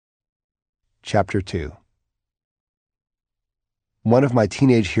Chapter 2. One of my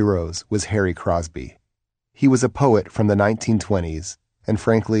teenage heroes was Harry Crosby. He was a poet from the 1920s, and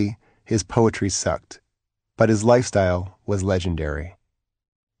frankly, his poetry sucked, but his lifestyle was legendary.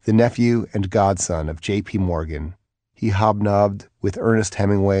 The nephew and godson of J.P. Morgan, he hobnobbed with Ernest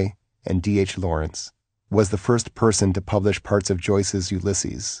Hemingway and D.H. Lawrence, was the first person to publish parts of Joyce's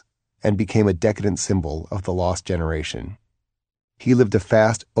Ulysses, and became a decadent symbol of the lost generation. He lived a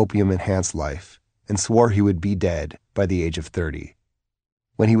fast, opium-enhanced life, and swore he would be dead by the age of 30.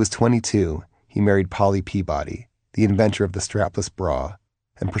 When he was 22, he married Polly Peabody, the inventor of the strapless bra,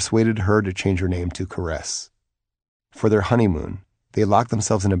 and persuaded her to change her name to Caress. For their honeymoon, they locked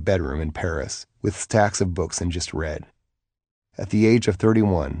themselves in a bedroom in Paris with stacks of books and just read. At the age of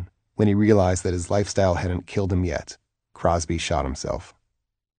 31, when he realized that his lifestyle hadn't killed him yet, Crosby shot himself.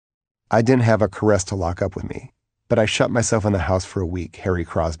 I didn't have a Caress to lock up with me, but I shut myself in the house for a week, Harry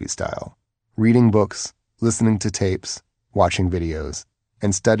Crosby style, reading books, listening to tapes, watching videos,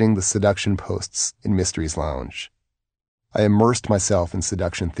 and studying the seduction posts in Mystery's Lounge. I immersed myself in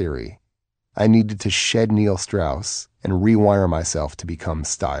seduction theory. I needed to shed Neil Strauss and rewire myself to become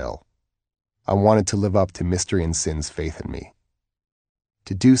style. I wanted to live up to Mystery and Sin's faith in me.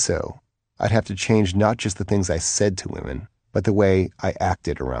 To do so, I'd have to change not just the things I said to women, but the way I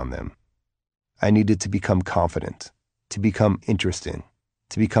acted around them. I needed to become confident, to become interesting,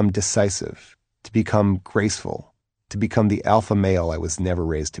 to become decisive, to become graceful, to become the alpha male I was never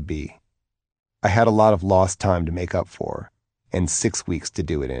raised to be. I had a lot of lost time to make up for, and 6 weeks to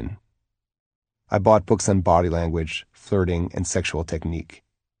do it in. I bought books on body language, flirting, and sexual technique.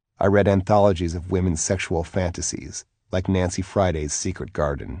 I read anthologies of women's sexual fantasies, like Nancy Friday's Secret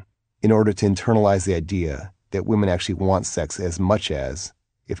Garden, in order to internalize the idea that women actually want sex as much as,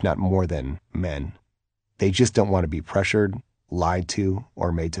 if not more than, men. They just don't want to be pressured, lied to,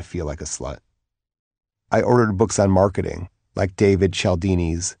 or made to feel like a slut. I ordered books on marketing, like David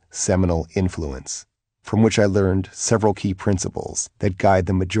Cialdini's seminal Influence, from which I learned several key principles that guide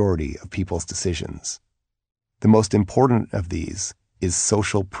the majority of people's decisions. The most important of these is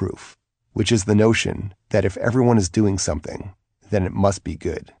social proof, which is the notion that if everyone is doing something, then it must be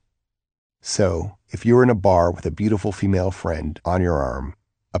good. So, if you're in a bar with a beautiful female friend on your arm,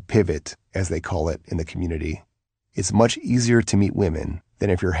 a pivot, as they call it in the community, it's much easier to meet women than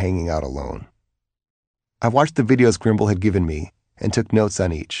if you're hanging out alone. I watched the videos Grimble had given me and took notes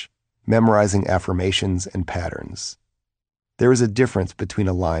on each, memorizing affirmations and patterns. There is a difference between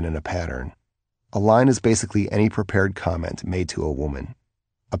a line and a pattern. A line is basically any prepared comment made to a woman.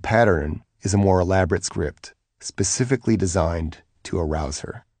 A pattern is a more elaborate script, specifically designed to arouse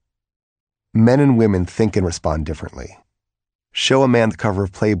her. Men and women think and respond differently. Show a man the cover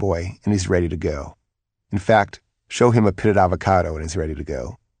of Playboy and he's ready to go. In fact, show him a pitted avocado and he's ready to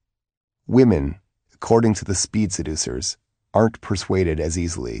go. Women, according to the speed seducers, aren't persuaded as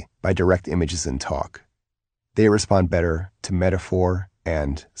easily by direct images and talk. They respond better to metaphor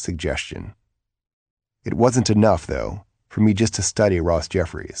and suggestion. It wasn't enough, though, for me just to study Ross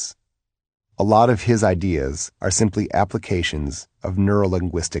Jeffries. A lot of his ideas are simply applications of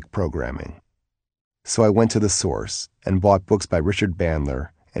neurolinguistic programming. So I went to the source and bought books by Richard Bandler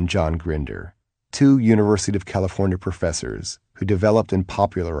and John Grinder, two University of California professors who developed and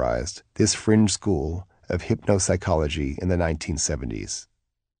popularized this fringe school of hypnopsychology in the 1970s.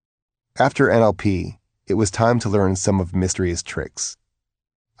 After NLP, it was time to learn some of Mystery's tricks.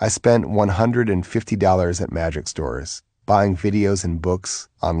 I spent $150 at magic stores, buying videos and books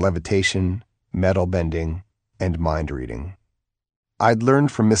on levitation, metal bending, and mind reading. I'd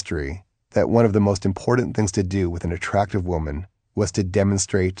learned from Mystery that one of the most important things to do with an attractive woman was to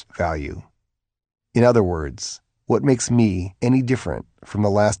demonstrate value. In other words, what makes me any different from the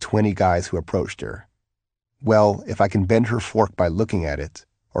last 20 guys who approached her? Well, if I can bend her fork by looking at it,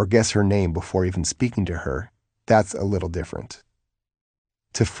 or guess her name before even speaking to her, that's a little different.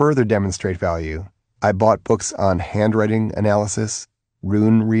 To further demonstrate value, I bought books on handwriting analysis,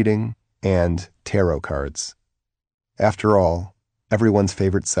 rune reading, and tarot cards. After all, everyone's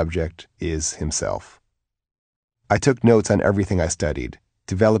favorite subject is himself. I took notes on everything I studied,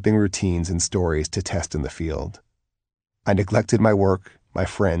 developing routines and stories to test in the field. I neglected my work, my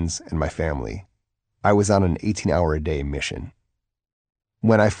friends, and my family. I was on an 18-hour-a-day mission.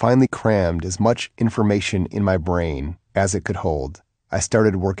 When I finally crammed as much information in my brain as it could hold, I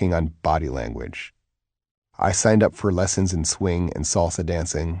started working on body language. I signed up for lessons in swing and salsa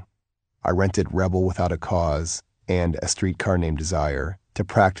dancing. I rented Rebel Without a Cause and A Streetcar Named Desire to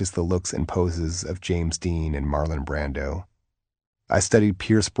practice the looks and poses of James Dean and Marlon Brando. I studied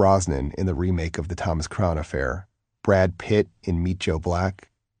Pierce Brosnan in the remake of The Thomas Crown Affair, Brad Pitt in Meet Joe Black,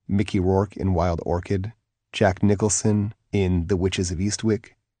 Mickey Rourke in Wild Orchid, Jack Nicholson in The Witches of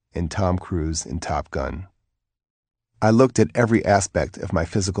Eastwick, and Tom Cruise in Top Gun. I looked at every aspect of my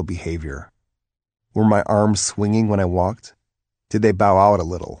physical behavior. Were my arms swinging when I walked? Did they bow out a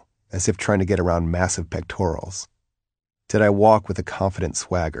little, as if trying to get around massive pectorals? Did I walk with a confident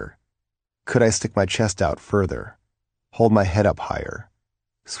swagger? Could I stick my chest out further, hold my head up higher,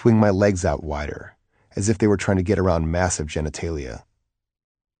 swing my legs out wider, as if they were trying to get around massive genitalia?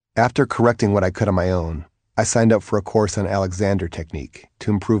 After correcting what I could on my own, I signed up for a course on Alexander technique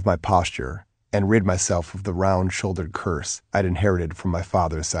to improve my posture and rid myself of the round-shouldered curse I'd inherited from my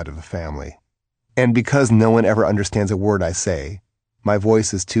father's side of the family. And because no one ever understands a word I say, my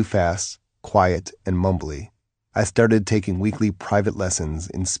voice is too fast, quiet, and mumbly, I started taking weekly private lessons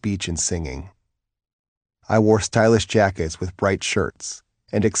in speech and singing. I wore stylish jackets with bright shirts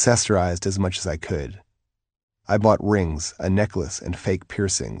and accessorized as much as I could. I bought rings, a necklace, and fake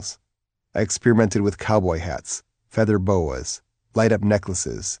piercings. I experimented with cowboy hats, feather boas, light-up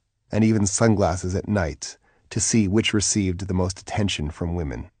necklaces, and even sunglasses at night to see which received the most attention from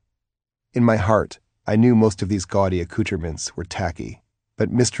women. In my heart, I knew most of these gaudy accoutrements were tacky,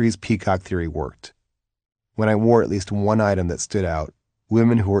 but Mystery's peacock theory worked. When I wore at least one item that stood out,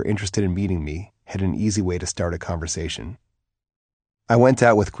 women who were interested in meeting me had an easy way to start a conversation. I went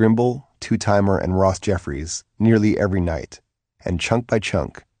out with Grimble, Two-Timer, and Ross Jeffries nearly every night, and chunk by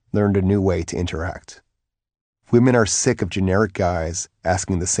chunk learned a new way to interact. Women are sick of generic guys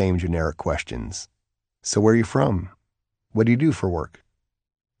asking the same generic questions. So where are you from? What do you do for work?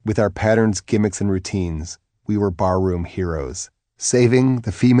 With our patterns, gimmicks, and routines, we were barroom heroes, saving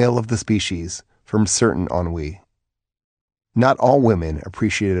the female of the species from certain ennui. Not all women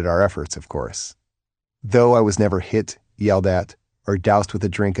appreciated our efforts, of course. Though I was never hit, yelled at, or doused with a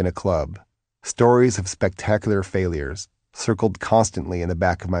drink in a club, stories of spectacular failures circled constantly in the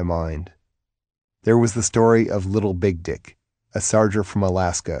back of my mind. There was the story of Little Big Dick, a sergeant from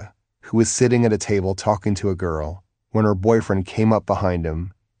Alaska, who was sitting at a table talking to a girl when her boyfriend came up behind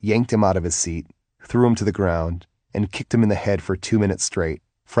him, yanked him out of his seat, threw him to the ground, and kicked him in the head for 2 minutes straight,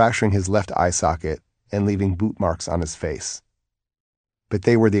 fracturing his left eye socket and leaving boot marks on his face. But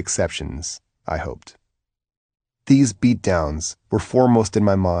they were the exceptions, I hoped. These beatdowns were foremost in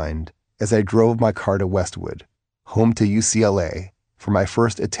my mind as I drove my car to Westwood, home to UCLA, for my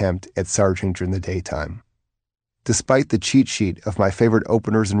first attempt at sergeant during the daytime. Despite the cheat sheet of my favorite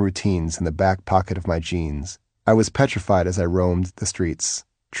openers and routines in the back pocket of my jeans, I was petrified as I roamed the streets,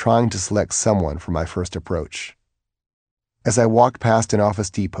 trying to select someone for my first approach. As I walked past an Office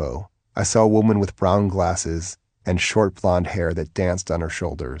Depot, I saw a woman with brown glasses and short blonde hair that danced on her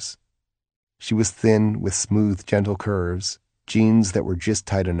shoulders. She was thin with smooth, gentle curves, jeans that were just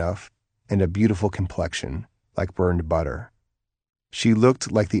tight enough, and a beautiful complexion, like burned butter. She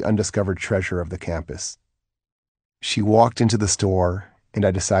looked like the undiscovered treasure of the campus. She walked into the store, and I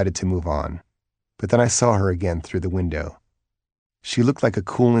decided to move on. But then I saw her again through the window. She looked like a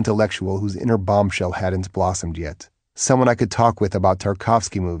cool intellectual whose inner bombshell hadn't blossomed yet, someone I could talk with about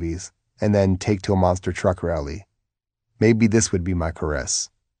Tarkovsky movies and then take to a monster truck rally. Maybe this would be my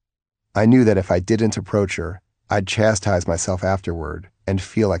caress. I knew that if I didn't approach her, I'd chastise myself afterward and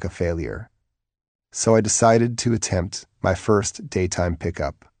feel like a failure. So I decided to attempt my first daytime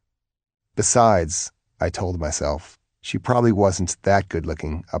pickup. Besides, I told myself, she probably wasn't that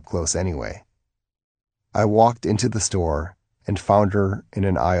good-looking up close anyway. I walked into the store and found her in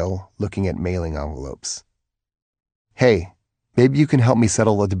an aisle looking at mailing envelopes. "Hey, maybe you can help me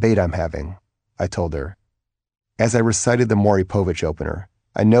settle a debate I'm having," I told her. As I recited the Maury Povich opener,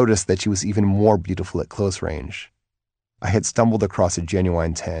 I noticed that she was even more beautiful at close range. I had stumbled across a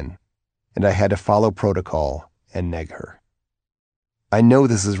genuine 10, and I had to follow protocol and neg her. "I know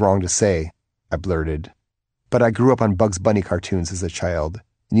this is wrong to say," I blurted, "but I grew up on Bugs Bunny cartoons as a child,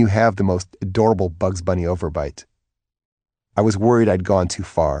 and you have the most adorable Bugs Bunny overbite." I was worried I'd gone too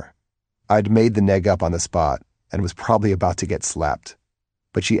far. I'd made the neg up on the spot and was probably about to get slapped,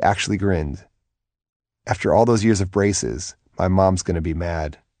 but she actually grinned. "After all those years of braces, my mom's going to be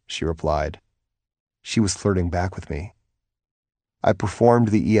mad," she replied. She was flirting back with me. I performed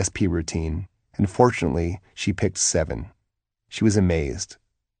the ESP routine, and fortunately, she picked 7. She was amazed.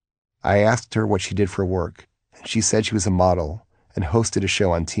 I asked her what she did for work, and she said she was a model and hosted a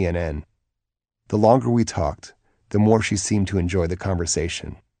show on TNN. The longer we talked, the more she seemed to enjoy the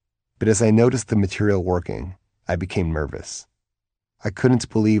conversation. But as I noticed the material working, I became nervous. I couldn't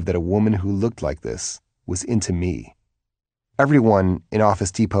believe that a woman who looked like this was into me. Everyone in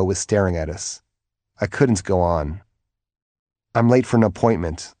Office Depot was staring at us. I couldn't go on. "I'm late for an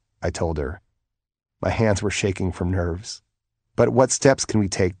appointment," I told her. My hands were shaking from nerves. But what steps can we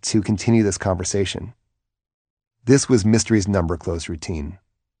take to continue this conversation? This was Mystery's number close routine.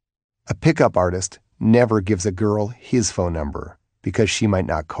 A pickup artist never gives a girl his phone number because she might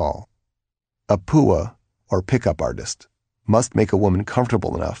not call. A PUA, or pickup artist, must make a woman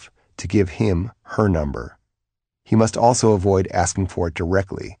comfortable enough to give him her number. He must also avoid asking for it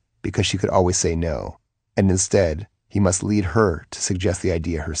directly because she could always say no, and instead, he must lead her to suggest the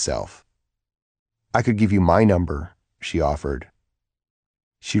idea herself. "I could give you my number," she offered.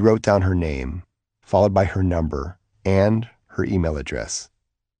 She wrote down her name, followed by her number and her email address.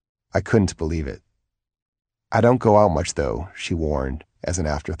 I couldn't believe it. "I don't go out much, though," she warned, as an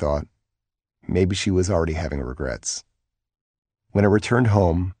afterthought. Maybe she was already having regrets. When I returned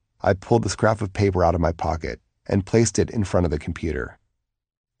home, I pulled the scrap of paper out of my pocket and placed it in front of the computer.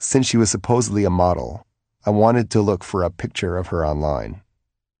 Since she was supposedly a model, I wanted to look for a picture of her online.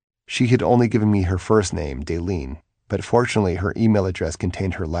 She had only given me her first name, Daleen, but fortunately her email address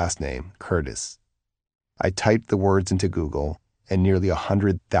contained her last name, Curtis. I typed the words into Google, and nearly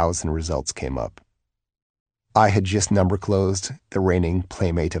 100,000 results came up. I had just number closed the reigning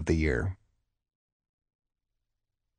Playmate of the Year.